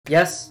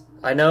Yes,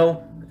 I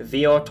know,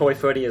 VR Toy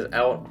Freddy is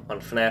out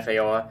on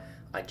FNaF AR.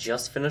 I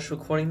just finished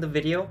recording the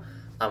video.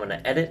 I'm gonna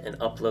edit and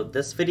upload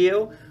this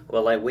video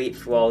while I wait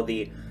for all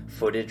the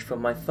footage from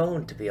my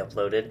phone to be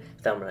uploaded.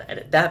 Then I'm gonna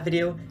edit that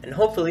video, and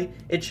hopefully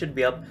it should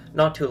be up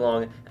not too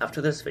long after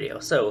this video.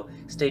 So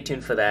stay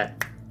tuned for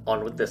that.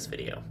 On with this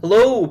video.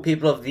 Hello,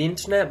 people of the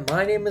internet.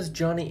 My name is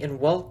Johnny, and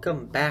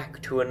welcome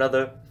back to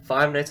another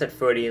Five Nights at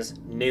Freddy's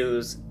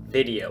news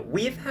video.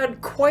 We've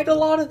had quite a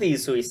lot of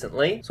these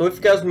recently. So if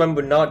you guys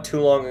remember, not too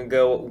long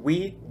ago,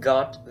 we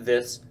got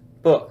this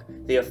book,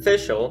 the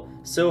official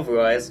Silver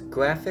Eyes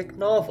graphic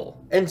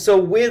novel. And so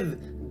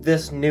with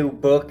this new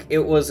book,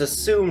 it was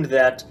assumed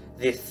that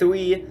the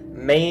three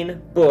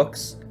main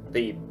books,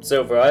 the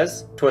Silver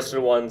Eyes, Twisted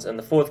Ones, and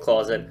the Fourth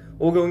Closet,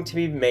 were going to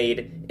be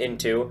made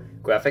into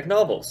graphic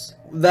novels.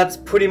 That's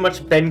pretty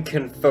much been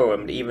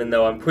confirmed, even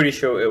though I'm pretty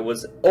sure it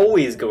was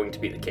always going to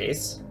be the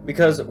case,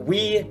 because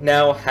we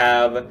now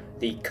have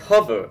the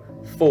cover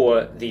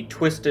for the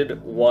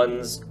Twisted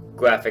Ones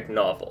graphic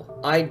novel.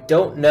 I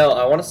don't know,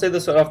 I want to say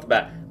this right off the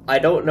bat, I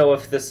don't know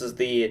if this is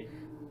the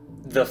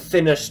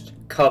finished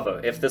cover,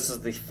 if this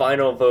is the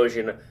final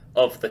version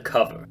of the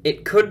cover.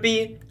 It could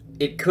be,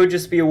 it could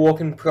just be a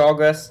work in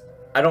progress,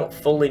 I don't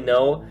fully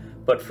know,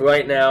 but for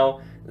right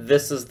now,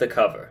 this is the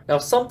cover. Now,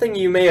 something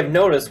you may have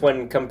noticed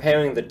when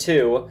comparing the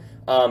two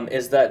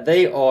is that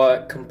they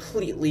are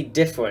completely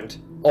different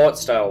art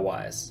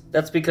style-wise.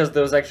 That's because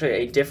there was actually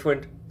a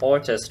different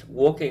artist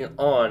working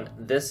on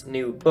this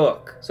new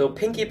book. So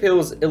Pinky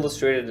Pills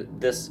illustrated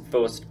this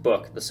first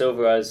book, the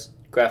Silver Eyes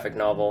graphic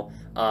novel,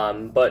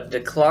 but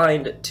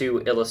declined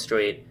to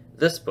illustrate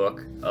this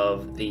book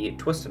of the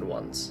Twisted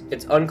Ones.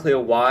 It's unclear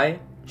why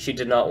she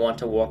did not want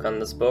to work on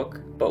this book,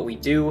 but we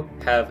do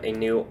have a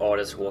new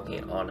artist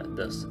working on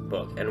this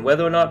book. And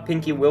whether or not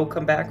Pinky will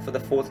come back for the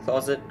Fourth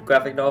Closet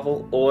graphic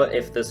novel, or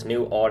if this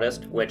new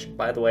artist, which,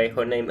 by the way,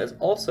 her name is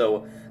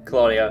also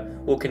Claudia,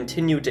 will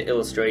continue to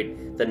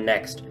illustrate the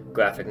next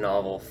graphic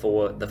novel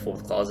for the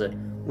Fourth Closet,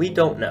 we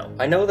don't know.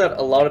 I know that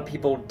a lot of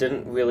people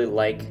didn't really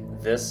like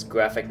this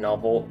graphic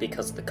novel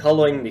because of the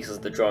coloring, because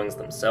of the drawings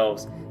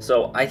themselves.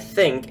 So I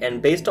think,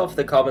 and based off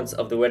the comments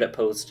of the Reddit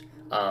post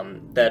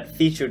that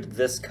featured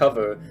this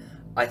cover,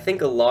 I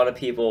think a lot of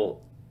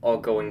people are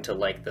going to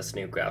like this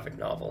new graphic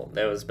novel.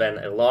 There has been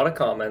a lot of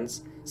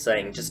comments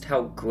saying just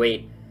how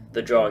great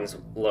the drawings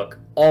look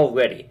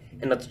already,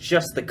 and that's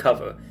just the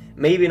cover,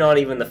 maybe not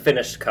even the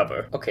finished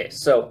cover. Okay,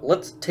 so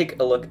let's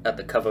take a look at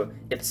the cover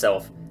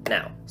itself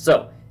now.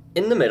 So,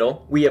 in the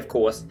middle, we of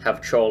course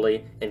have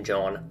Charlie and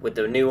John with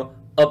their new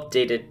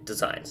updated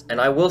designs.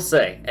 And I will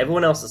say,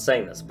 everyone else is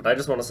saying this, but I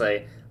just want to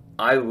say,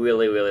 I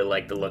really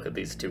like the look of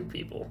these two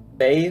people.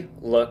 They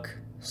look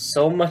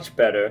so much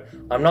better.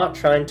 I'm not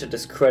trying to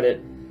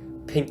discredit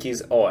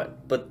Pinky's art,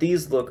 but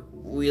these look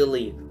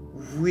really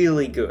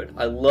good.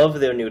 I love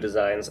their new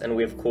designs, and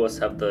we of course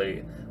have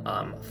the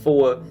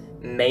four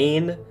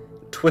main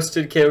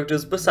Twisted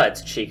characters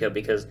besides Chica,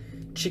 because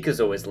Chica's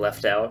always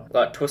left out. We've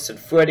got Twisted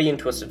Freddy and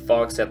Twisted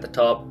Fox at the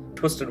top,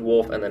 Twisted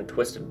Wolf, and then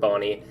Twisted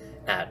Bonnie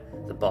at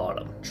the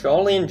bottom.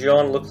 Charlie and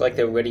John look like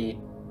they're ready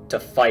to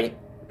fight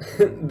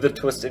the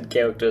Twisted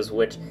characters,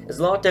 which is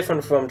a lot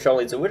different from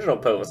Charlie's original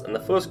pose in the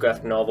first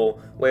graphic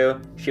novel, where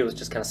she was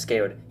just kind of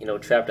scared, you know,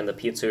 trapped in the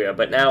pizzeria,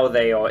 but now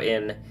they are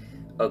in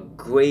a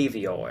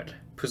graveyard.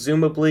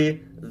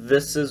 Presumably,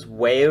 this is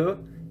where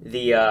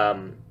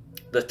the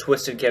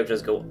Twisted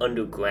characters go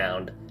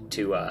underground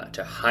to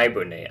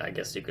hibernate, I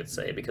guess you could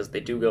say, because they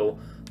do go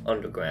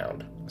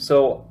underground.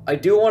 So, I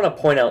do want to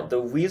point out, the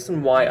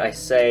reason why I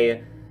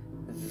say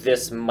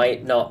this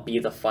might not be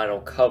the final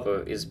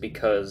cover is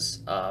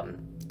because,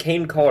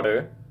 Kane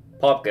Carter,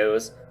 Pop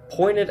Goes,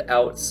 pointed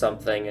out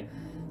something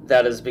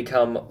that has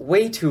become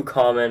way too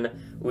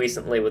common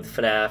recently with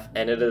FNaF,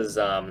 and it is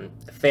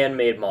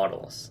fan-made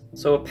models.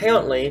 So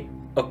apparently,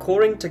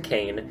 according to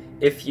Kane,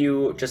 if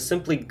you just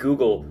simply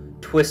Google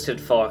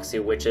Twisted Foxy,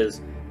 which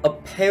is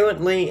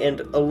apparently and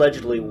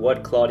allegedly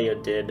what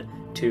Claudia did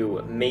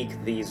to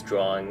make these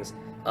drawings,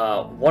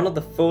 one of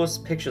the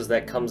first pictures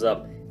that comes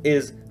up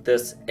is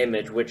this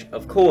image, which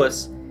of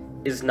course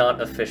is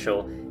not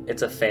official.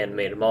 It's a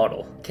fan-made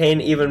model. Kane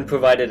even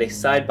provided a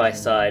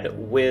side-by-side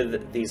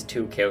with these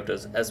two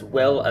characters, as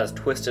well as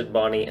Twisted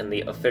Bonnie and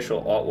the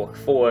official artwork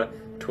for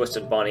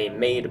Twisted Bonnie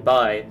made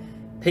by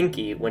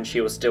Pinky when she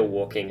was still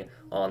working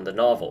on the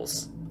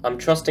novels. I'm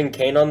trusting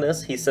Kane on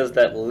this. He says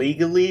that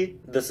legally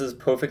this is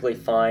perfectly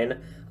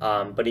fine,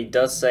 but he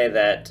does say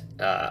that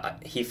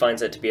he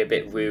finds it to be a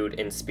bit rude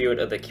in spirit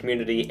of the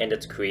community and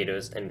its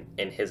creators,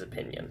 in his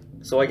opinion.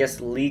 So I guess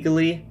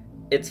legally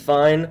it's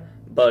fine,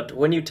 but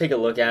when you take a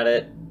look at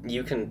it,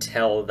 you can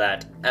tell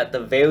that, at the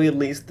very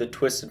least, the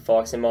Twisted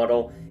Foxy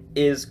model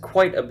is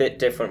quite a bit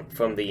different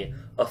from the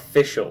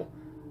official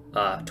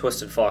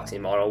Twisted Foxy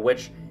model,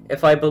 which,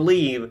 if I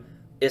believe,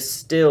 is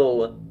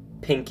still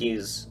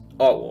Pinky's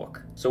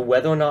artwork. So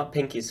whether or not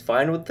Pinky's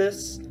fine with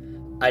this,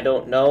 I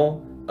don't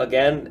know.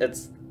 Again,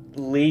 it's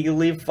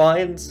legally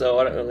fine, so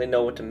I don't really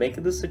know what to make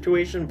of this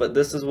situation, but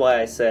this is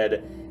why I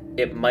said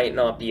it might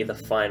not be the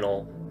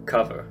final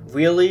cover.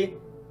 Really,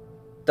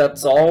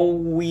 that's all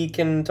we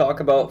can talk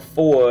about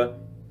for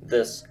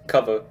this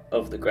cover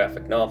of the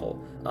graphic novel.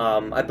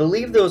 I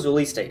believe there was a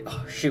release date.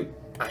 Oh, shoot.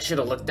 I should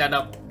have looked that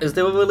up. Is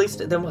there a release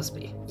date? There must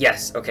be.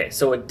 Yes, okay,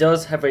 so it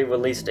does have a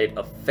release date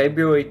of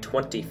February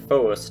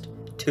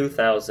 21st,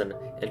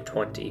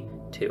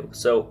 2022.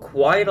 So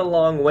quite a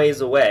long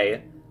ways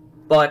away,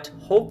 but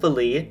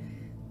hopefully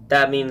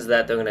that means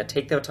that they're going to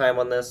take their time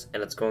on this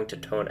and it's going to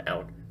turn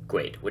out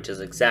great, which is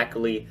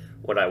exactly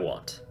what I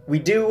want. We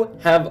do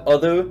have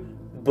other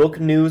book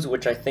news,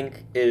 which I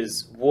think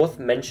is worth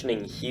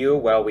mentioning here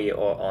while we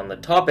are on the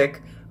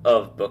topic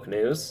of book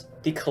news.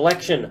 The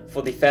collection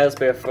for the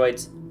Fazbear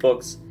Frights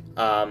books,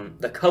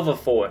 the cover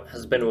for it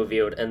has been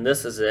revealed, and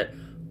this is it.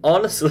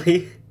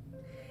 Honestly,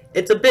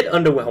 it's a bit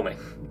underwhelming.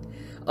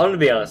 I'm gonna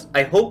be honest.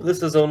 I hope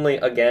this is only,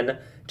 again,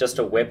 just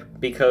a whip,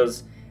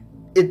 because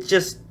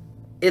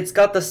it's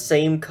got the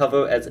same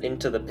cover as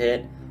Into the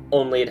Pit,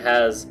 only it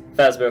has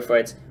Fazbear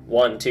Frights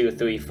 1, 2,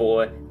 3,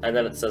 4, and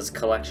then it says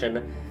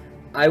collection.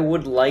 I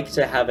would like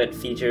to have it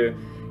feature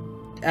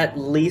at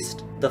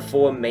least the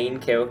 4 main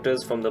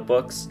characters from the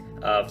books,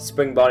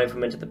 Spring Bonnie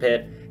from Into the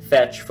Pit,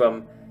 Fetch,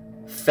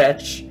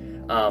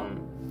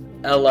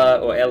 Ella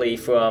or Ellie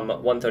from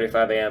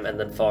 1:35 AM, and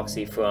then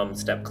Foxy from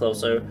Step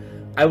Closer.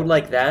 I would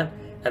like that,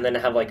 and then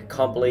have like a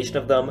compilation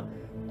of them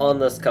on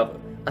this cover.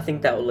 I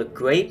think that would look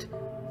great,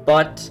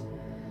 but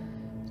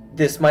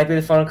this might be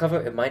the final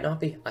cover, it might not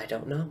be, I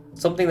don't know.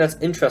 Something that's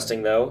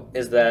interesting though,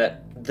 is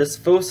that this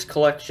first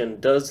collection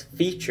does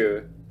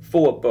feature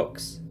 4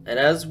 books, and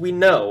as we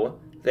know,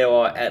 there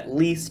are at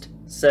least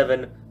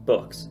 7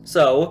 books.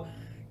 So,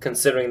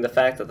 considering the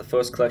fact that the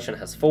first collection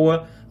has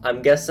 4,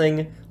 I'm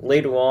guessing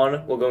later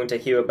on we're going to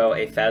hear about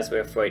a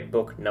Fazbear Fright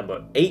book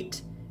number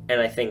 8,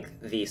 and I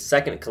think the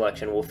second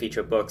collection will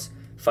feature books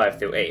 5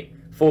 through 8.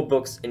 4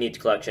 books in each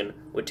collection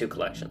with 2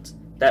 collections.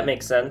 That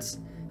makes sense.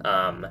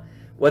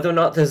 Whether or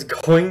not there's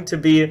going to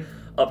be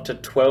up to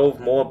 12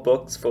 more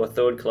books for a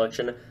third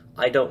collection,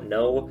 I don't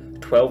know.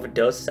 12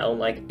 does sound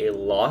like a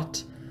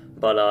lot,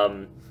 but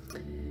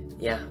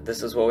yeah,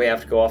 this is what we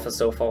have to go off of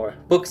so far.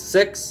 Book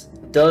 6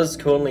 does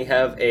currently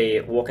have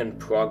a work in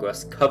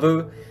progress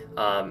cover.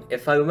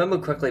 If I remember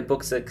correctly,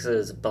 book 6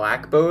 is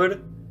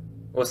Blackbird,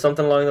 or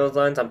something along those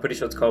lines. I'm pretty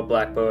sure it's called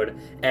Blackbird.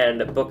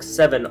 And book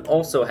 7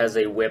 also has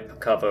a whip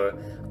cover.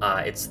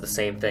 It's the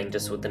same thing,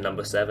 just with the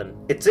number 7.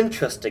 It's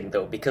interesting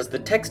though, because the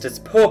text is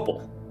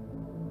purple.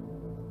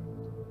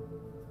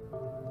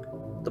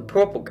 The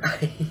purple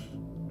guy.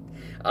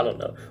 I don't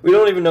know. We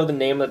don't even know the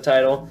name of the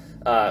title,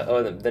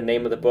 or the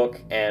name of the book,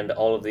 and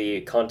all of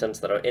the contents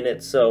that are in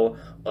it, so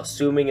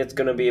assuming it's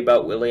going to be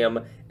about William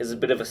is a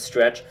bit of a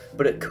stretch,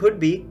 but it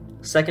could be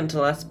second to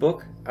last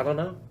book. I don't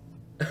know.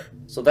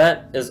 So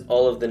that is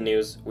all of the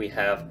news we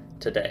have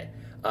today.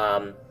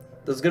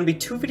 There's going to be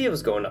 2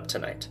 videos going up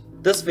tonight.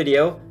 This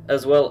video,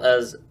 as well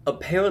as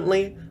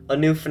apparently a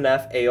new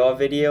FNaF AR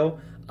video.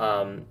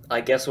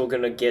 I guess we're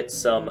going to get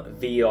some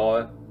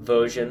VR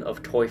version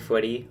of Toy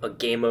Freddy, a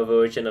gamer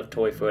version of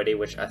Toy Freddy,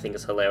 which I think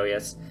is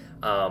hilarious.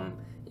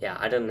 Yeah,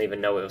 I didn't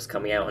even know it was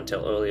coming out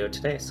until earlier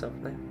today, so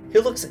he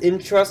looks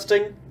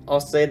interesting,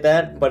 I'll say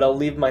that, but I'll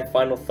leave my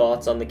final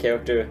thoughts on the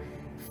character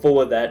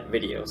for that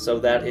video. So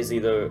that is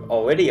either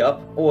already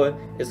up or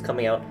is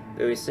coming out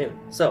very soon.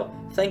 So,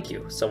 thank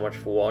you so much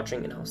for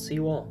watching, and I'll see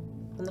you all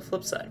on the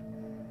flip side.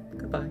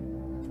 Goodbye.